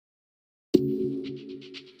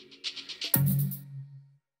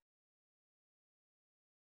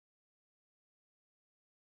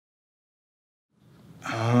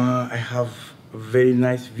I have a very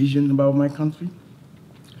nice vision about my country,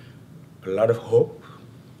 a lot of hope,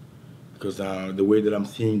 because the way that I'm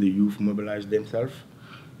seeing the youth mobilize themselves,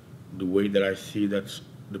 the way that I see that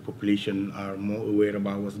the population are more aware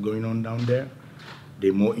about what's going on down there,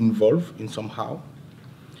 they're more involved in somehow,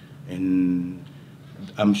 and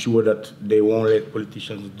I'm sure that they won't let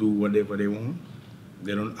politicians do whatever they want.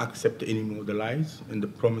 They don't accept anymore the lies and the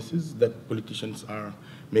promises that politicians are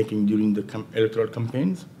making during the electoral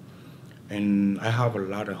campaigns. And I have a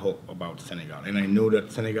lot of hope about Senegal. And I know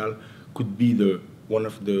that Senegal could be one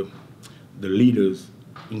of the leaders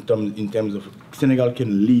in terms of Senegal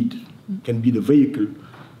can lead, can be the vehicle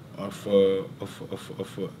of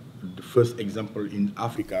the first example in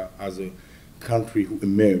Africa as a country who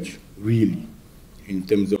emerged really in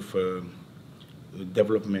terms of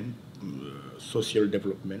development, social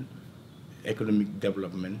development, economic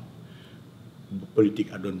development.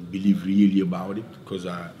 Politics, I don't believe really about it, because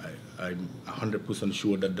I'm 100%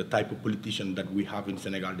 sure that the type of politician that we have in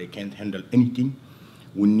Senegal, they can't handle anything.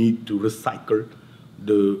 We need to recycle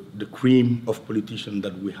the cream of politicians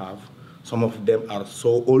that we have. Some of them are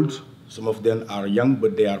so old, some of them are young,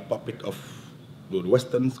 but they are puppet of the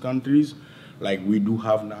Western countries, like we do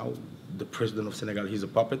have now. The president of Senegal, he's a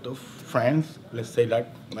puppet of France, let's say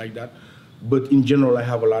that, like that. But in general, I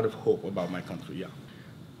have a lot of hope about my country, yeah.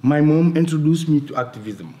 My mom introduced me to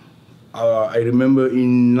activism. I remember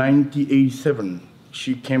in 1987,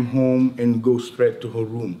 she came home and go straight to her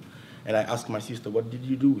room. And I asked my sister, what did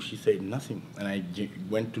you do? She said, nothing. And I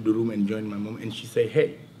went to the room and joined my mom, and she said,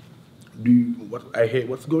 hey,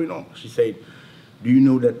 what's going on? She said, do you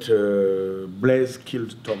know that Blaise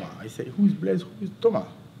killed Thomas? I said, who is Blaise, who is Thomas?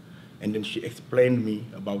 And then she explained me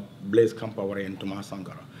about Blaise Compaoré and Thomas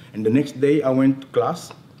Sankara. And the next day I went to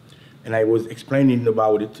class, and I was explaining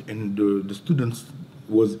about it, and the students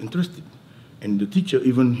was interested. And the teacher,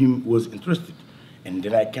 even him, was interested. And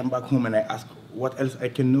then I came back home and I asked what else I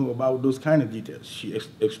can know about those kind of details. She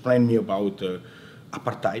explained me about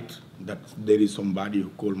apartheid, that there is somebody who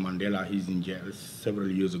called Mandela, he's in jail several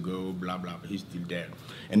years ago, blah, blah, he's still there.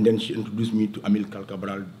 And then she introduced me to Amilcar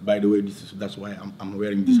Cabral. By the way, that's why I'm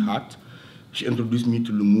wearing this hat. She introduced me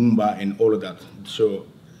to Lumumba and all of that. So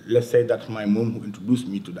let's say that's my mom who introduced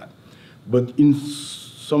me to that. But in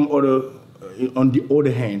some other, on the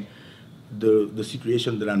other hand, the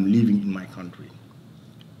situation that I'm living in my country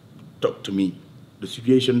talked to me. The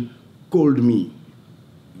situation called me.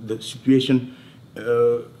 The situation,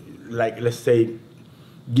 like, let's say,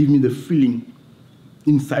 give me the feeling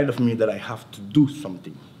inside of me that I have to do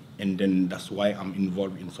something. And then that's why I'm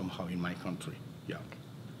involved in somehow in my country, yeah.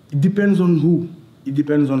 It depends on who, it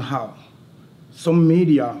depends on how. Some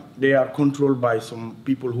media, they are controlled by some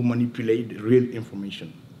people who manipulate real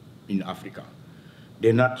information in Africa.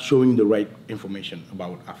 They're not showing the right information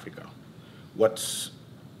about Africa.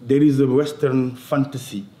 There is a Western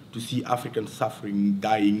fantasy to see Africans suffering,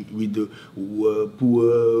 dying with the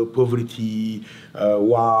poverty,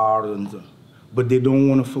 war, and so. But they don't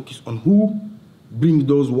want to focus on who brings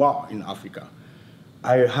those wars in Africa.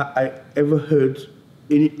 I ever heard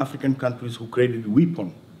any African countries who created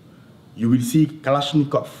weapons. You will see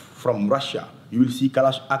Kalashnikov from Russia. You will see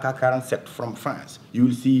Kalash AK-47 from France. You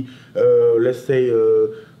will see, let's say,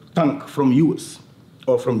 tank from US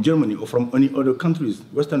or from Germany or from any other countries,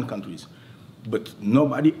 Western countries. But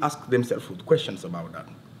nobody asks themselves questions about that.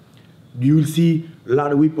 You will see a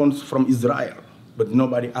lot of weapons from Israel, but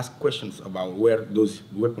nobody asks questions about where those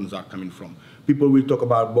weapons are coming from. People will talk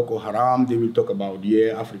about Boko Haram. They will talk about,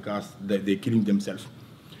 yeah, Africa, they're killing themselves.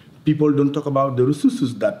 People don't talk about the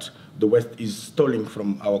resources that the West is stealing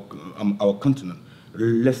from our continent.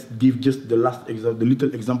 Let's give just the last example, the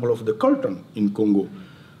little example of the coltan in Congo.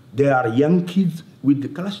 There are young kids with the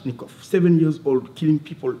Kalashnikov, 7 years old, killing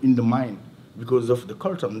people in the mine because of the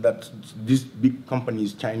coltan that these big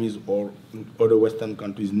companies, Chinese or other Western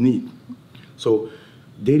countries, need. So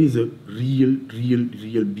there is a real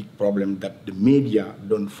big problem that the media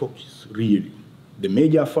don't focus really. The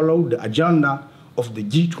media follow the agenda of the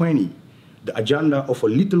G20, the agenda of a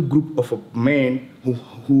little group of men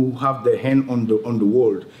who have their hand on the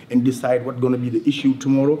world and decide what's going to be the issue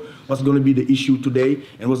tomorrow, what's going to be the issue today,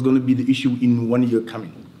 and what's going to be the issue in 1 year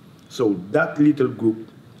coming. So that little group,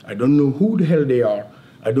 I don't know who the hell they are,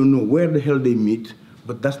 I don't know where the hell they meet,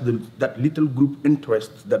 but that's that little group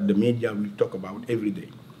interest that the media will talk about every day.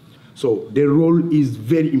 So their role is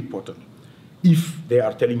very important if they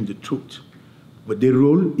are telling the truth. But their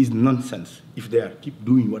role is nonsense if they keep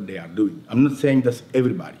doing what they are doing. I'm not saying that's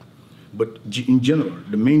everybody, but in general,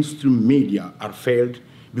 the mainstream media are failed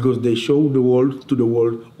because they show the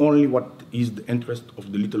world only what is the interest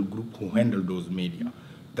of the little group who handle those media.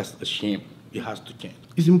 That's a shame. It has to change.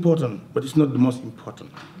 It's important, but it's not the most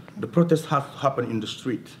important. The protest has to happen in the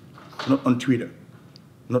street, not on Twitter,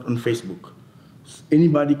 not on Facebook.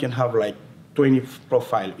 Anybody can have like 20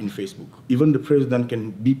 profiles in Facebook. Even the president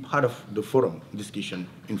can be part of the forum discussion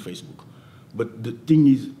in Facebook. But the thing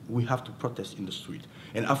is, we have to protest in the street.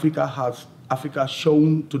 And Africa has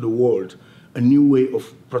shown to the world a new way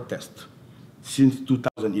of protest since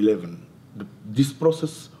 2011. This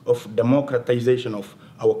process of democratization of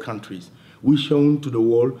our countries, we've shown to the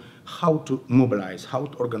world how to mobilize, how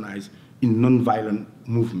to organize in non-violent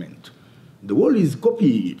movement. The world is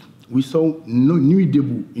copying it. We saw Nuit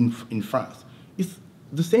Debout in France. It's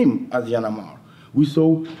the same as Y'en a marre. We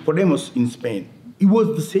saw Podemos in Spain. It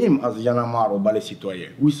was the same as Y'en a marre or Ballet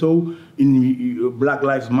Citoyen. We saw in Black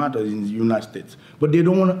Lives Matter in the United States. But they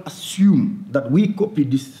don't want to assume that we copy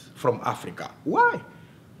this from Africa. Why?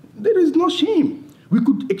 There is no shame. We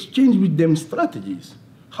could exchange with them strategies,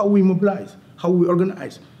 how we mobilize, how we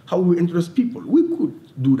organize, how we interest people. We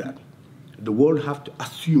could do that. The world have to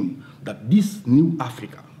assume that this new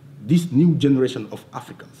Africa, this new generation of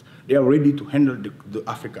Africans, they are ready to handle the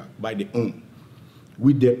Africa by their own,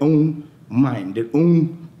 with their own mind, their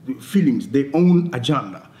own feelings, their own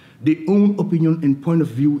agenda, their own opinion and point of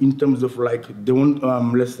view in terms of like their own,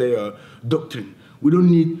 let's say, doctrine. We don't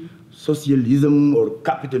need socialism or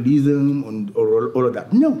capitalism or all of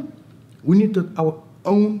that. No, we need our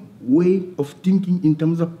own way of thinking in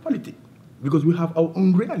terms of politics because we have our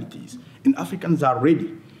own realities. And Africans are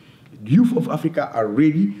ready. The youth of Africa are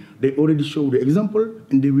ready. They already show the example,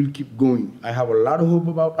 and they will keep going. I have a lot of hope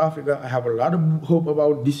about Africa. I have a lot of hope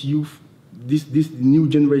about this youth, this new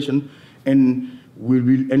generation, and we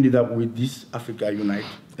will end it up with this Africa Unite.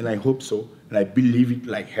 And I hope so, and I believe it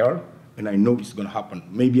like hell, and I know it's going to happen.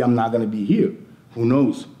 Maybe I'm not going to be here. Who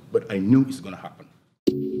knows? But I know it's going to happen.